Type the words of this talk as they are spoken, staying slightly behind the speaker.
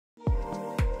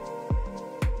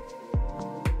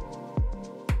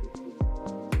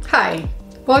Hi,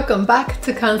 welcome back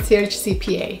to Concierge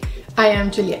CPA. I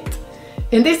am Juliet.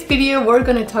 In this video, we're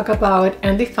going to talk about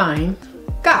and define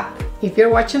GAAP. If you're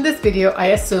watching this video, I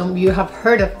assume you have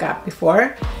heard of GAAP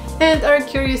before and are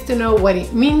curious to know what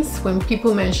it means when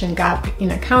people mention GAAP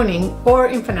in accounting or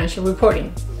in financial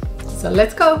reporting. So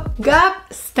let's go.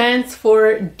 GAAP stands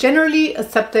for Generally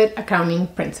Accepted Accounting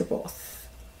Principles.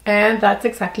 And that's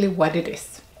exactly what it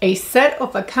is. A set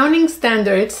of accounting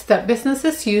standards that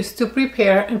businesses use to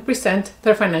prepare and present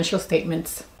their financial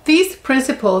statements. These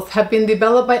principles have been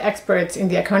developed by experts in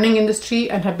the accounting industry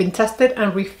and have been tested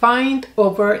and refined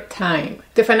over time.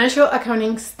 The Financial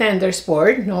Accounting Standards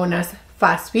Board, known as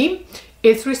FASB,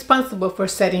 is responsible for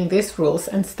setting these rules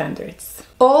and standards.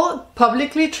 All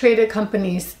publicly traded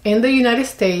companies in the United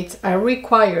States are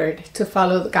required to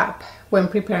follow the GAAP when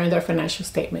preparing their financial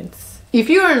statements. If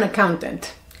you are an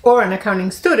accountant or an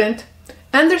accounting student,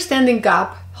 understanding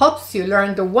GAAP helps you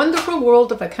learn the wonderful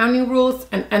world of accounting rules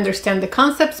and understand the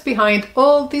concepts behind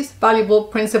all these valuable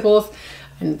principles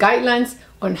and guidelines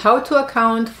on how to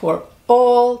account for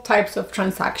all types of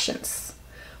transactions.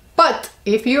 But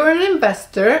if you're an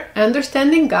investor,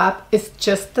 understanding GAAP is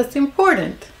just as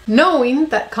important. Knowing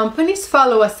that companies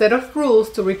follow a set of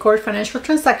rules to record financial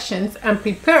transactions and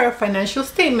prepare financial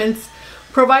statements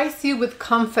provides you with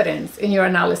confidence in your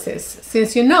analysis,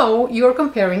 since you know you're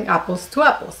comparing apples to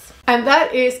apples. And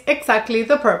that is exactly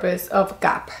the purpose of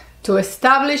GAAP, to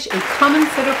establish a common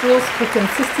set of rules for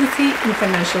consistency in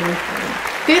financial reporting.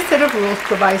 This set of rules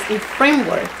provides a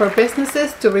framework for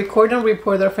businesses to record and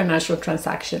report their financial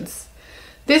transactions.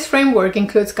 This framework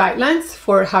includes guidelines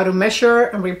for how to measure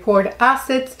and report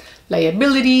assets,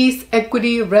 liabilities,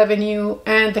 equity, revenue,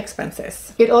 and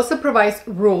expenses. It also provides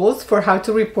rules for how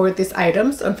to report these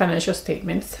items on financial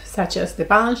statements, such as the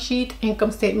balance sheet,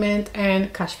 income statement,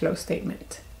 and cash flow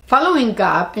statement. Following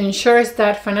GAAP ensures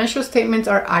that financial statements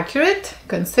are accurate,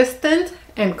 consistent,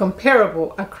 and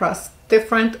comparable across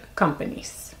different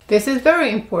companies. This is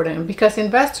very important because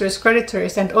investors,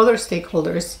 creditors, and other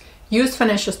stakeholders use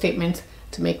financial statements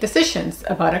to make decisions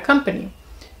about a company.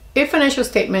 If financial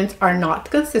statements are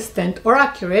not consistent or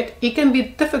accurate, it can be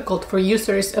difficult for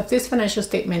users of these financial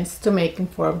statements to make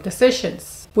informed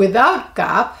decisions. Without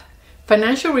GAAP,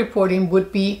 financial reporting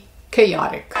would be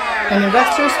chaotic, and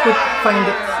investors would find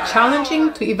it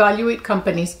challenging to evaluate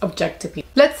companies objectively.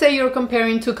 Let's say you're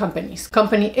comparing two companies.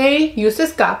 Company A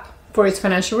uses GAAP for its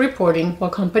financial reporting,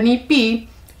 while Company B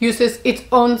uses its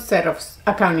own set of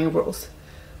accounting rules.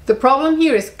 The problem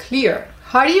here is clear.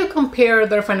 How do you compare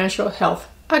their financial health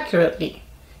accurately?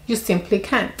 You simply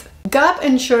can't. GAAP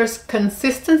ensures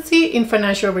consistency in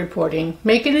financial reporting,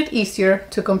 making it easier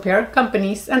to compare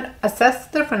companies and assess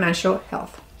their financial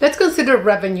health. Let's consider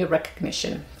revenue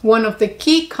recognition, one of the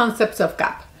key concepts of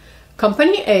GAAP.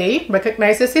 Company A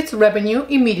recognizes its revenue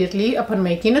immediately upon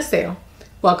making a sale,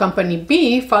 while Company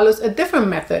B follows a different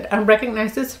method and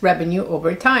recognizes revenue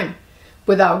over time.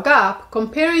 Without GAAP,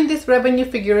 comparing these revenue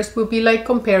figures would be like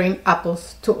comparing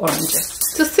apples to oranges.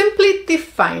 To simply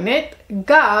define it,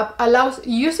 GAAP allows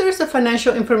users of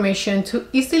financial information to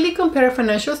easily compare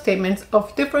financial statements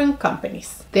of different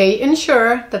companies. They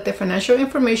ensure that the financial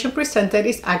information presented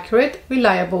is accurate,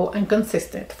 reliable, and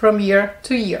consistent from year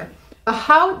to year.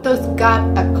 How does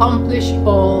GAAP accomplish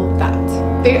all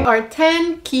that? There are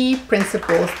 10 key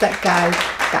principles that guide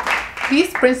GAAP.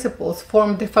 These principles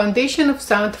form the foundation of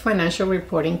sound financial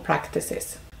reporting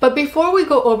practices. But before we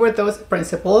go over those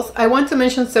principles, I want to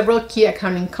mention several key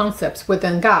accounting concepts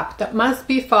within GAAP that must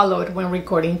be followed when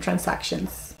recording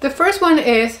transactions. The first one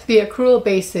is the accrual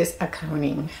basis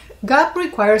accounting. GAAP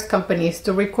requires companies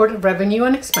to record revenue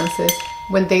and expenses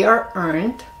when they are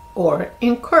earned or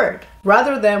incurred,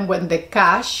 rather than when the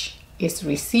cash is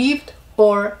received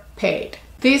or paid.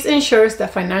 This ensures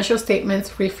that financial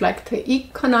statements reflect the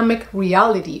economic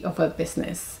reality of a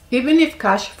business, even if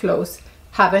cash flows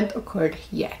haven't occurred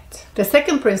yet. The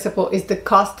second principle is the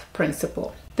cost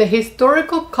principle. The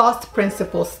historical cost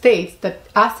principle states that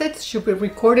assets should be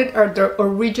recorded at their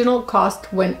original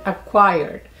cost when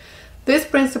acquired. This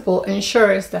principle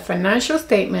ensures that financial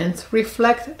statements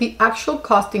reflect the actual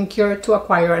cost incurred to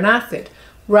acquire an asset,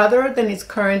 rather than its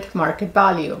current market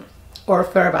value or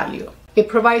fair value. It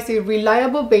provides a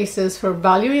reliable basis for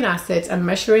valuing assets and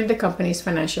measuring the company's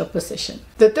financial position.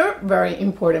 The third very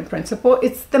important principle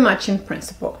is the matching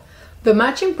principle. The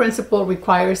matching principle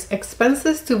requires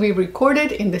expenses to be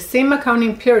recorded in the same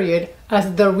accounting period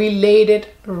as the related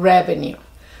revenue.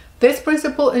 This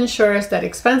principle ensures that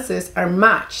expenses are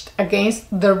matched against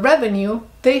the revenue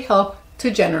they help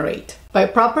to generate. By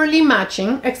properly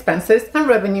matching expenses and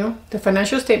revenue, the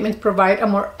financial statements provide a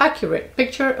more accurate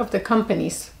picture of the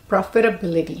company's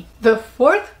profitability. The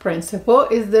fourth principle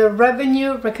is the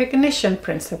revenue recognition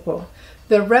principle.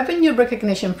 The revenue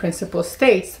recognition principle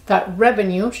states that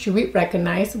revenue should be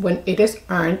recognized when it is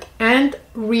earned and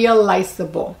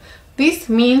realizable. This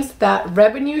means that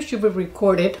revenue should be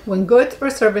recorded when goods or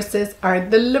services are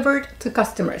delivered to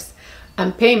customers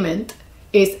and payment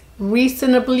is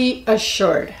reasonably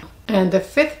assured. And the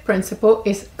fifth principle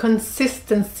is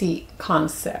consistency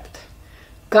concept.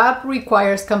 GAAP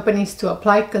requires companies to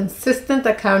apply consistent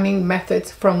accounting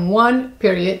methods from one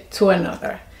period to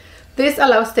another. This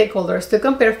allows stakeholders to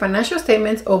compare financial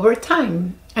statements over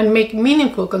time and make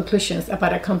meaningful conclusions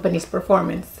about a company's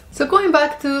performance. So going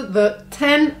back to the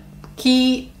 10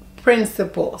 key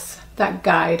principles that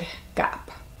guide GAAP.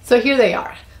 So here they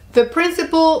are. The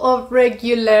principle of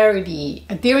regularity,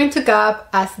 adhering to GAAP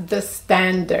as the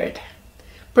standard.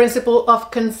 Principle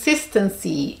of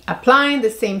consistency, applying the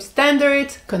same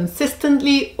standards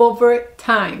consistently over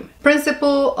time.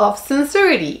 Principle of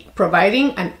sincerity,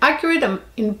 providing an accurate and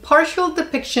impartial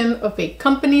depiction of a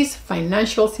company's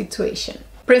financial situation.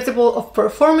 Principle of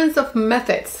performance of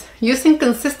methods, using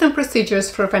consistent procedures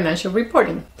for financial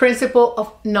reporting. Principle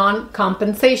of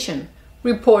non-compensation,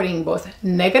 reporting both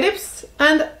negatives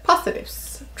and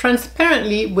positives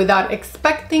transparently without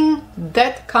expecting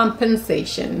debt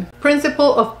compensation.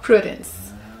 Principle of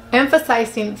prudence,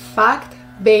 emphasizing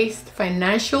fact-based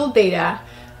financial data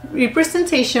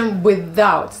representation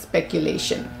without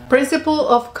speculation. Principle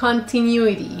of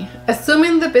continuity,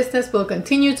 assuming the business will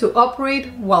continue to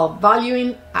operate while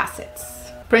valuing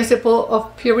assets. Principle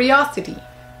of periodicity,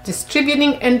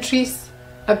 distributing entries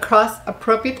across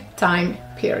appropriate time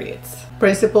periods.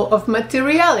 Principle of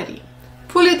materiality,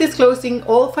 fully disclosing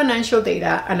all financial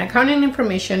data and accounting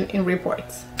information in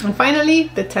reports. And finally,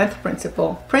 the 10th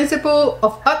principle, principle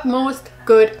of utmost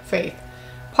good faith,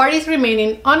 parties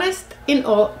remaining honest in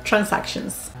all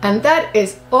transactions. And that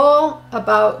is all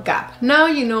about GAAP. Now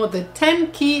you know the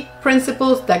 10 key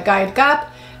principles that guide GAAP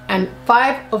and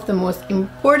 5 of the most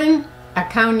important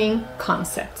accounting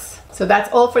concepts. So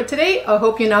that's all for today. I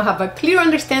hope you now have a clear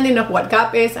understanding of what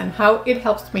GAAP is and how it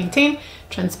helps maintain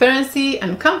transparency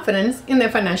and confidence in the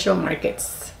financial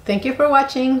markets. Thank you for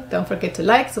watching. Don't forget to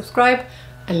like, subscribe,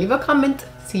 and leave a comment.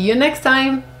 See you next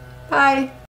time. Bye.